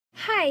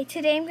Hi,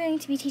 today I'm going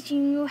to be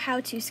teaching you how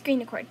to screen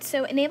record.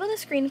 So enable the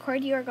screen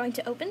record, you are going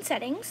to open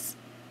settings.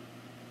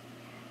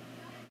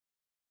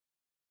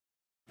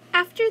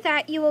 After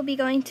that, you will be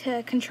going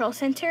to Control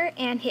Center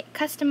and hit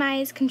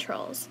Customize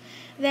Controls.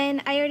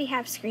 Then I already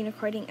have screen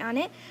recording on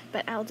it,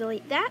 but I'll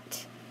delete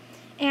that.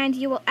 And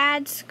you will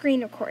add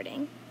screen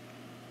recording.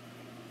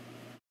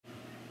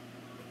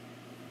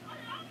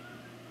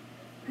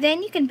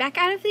 Then you can back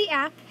out of the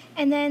app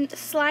and then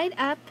slide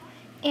up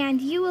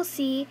and you will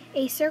see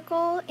a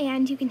circle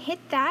and you can hit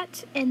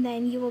that and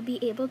then you will be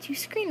able to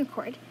screen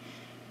record.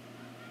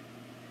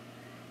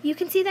 You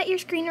can see that you're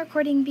screen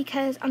recording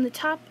because on the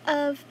top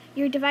of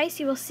your device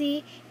you will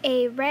see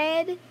a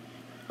red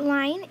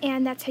line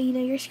and that's how you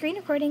know you're screen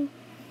recording.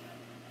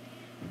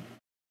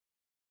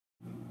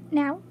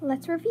 Now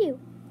let's review.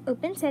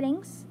 Open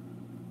Settings,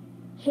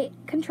 hit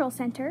Control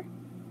Center,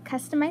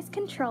 Customize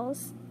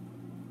Controls,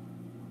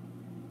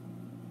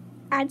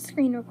 add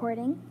screen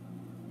recording,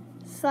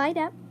 slide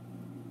up,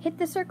 hit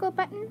the circle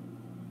button,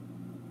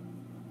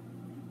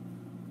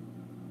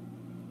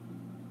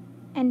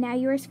 and now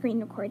you are screen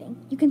recording.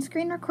 You can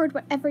screen record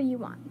whatever you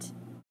want.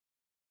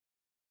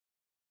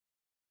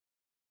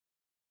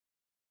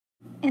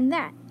 And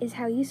that is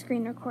how you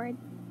screen record.